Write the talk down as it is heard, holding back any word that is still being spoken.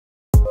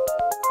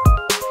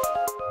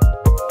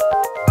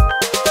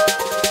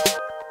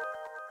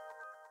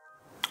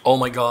Oh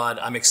my God,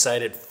 I'm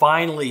excited.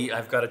 Finally,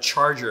 I've got a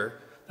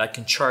charger that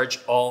can charge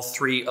all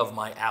three of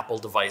my Apple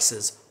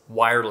devices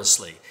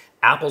wirelessly.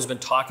 Apple's been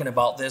talking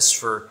about this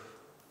for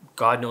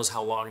God knows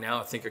how long now.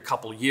 I think a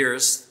couple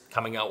years,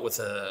 coming out with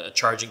a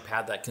charging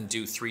pad that can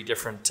do three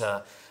different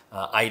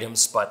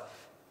items, but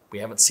we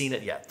haven't seen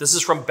it yet. This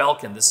is from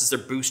Belkin. This is their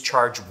Boost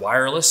Charge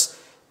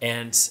wireless,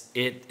 and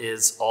it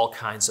is all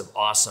kinds of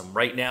awesome.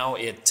 Right now,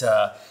 it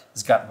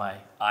has got my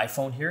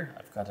iPhone here.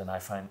 I've got an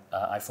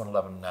iPhone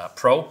 11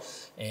 Pro,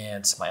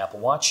 and my Apple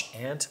Watch,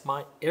 and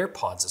my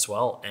Airpods as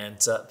well. And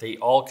they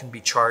all can be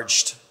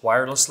charged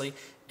wirelessly,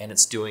 and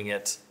it's doing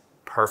it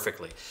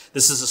perfectly.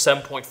 This is a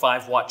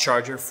 7.5 watt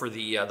charger for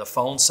the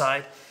phone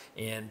side,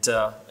 and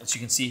as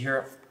you can see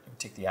here,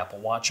 take the Apple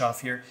Watch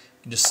off here.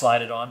 You can just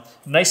slide it on.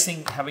 Nice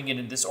thing having it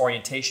in this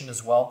orientation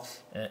as well.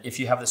 If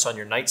you have this on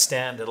your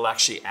nightstand, it'll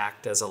actually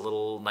act as a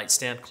little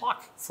nightstand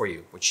clock for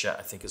you, which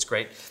I think is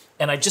great.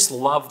 And I just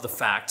love the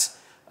fact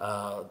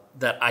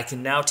that I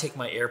can now take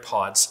my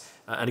AirPods,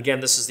 and again,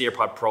 this is the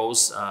AirPod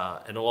Pros,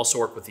 and it'll also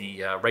work with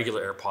the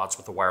regular AirPods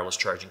with the wireless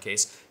charging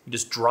case. You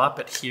just drop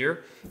it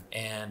here,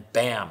 and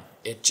bam,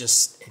 it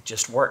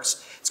just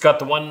works. It's got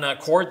the one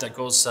cord that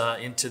goes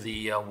into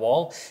the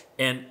wall,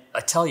 and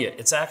I tell you,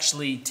 it's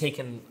actually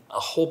taken a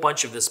whole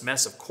bunch of this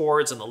mess of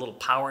cords and the little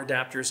power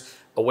adapters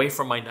away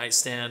from my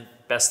nightstand.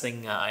 Best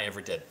thing I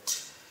ever did.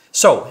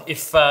 So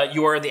if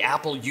you are in the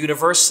Apple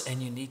universe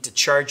and you need to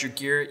charge your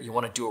gear, you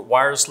want to do it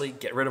wirelessly,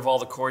 get rid of all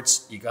the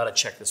cords, you got to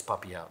check this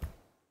puppy out.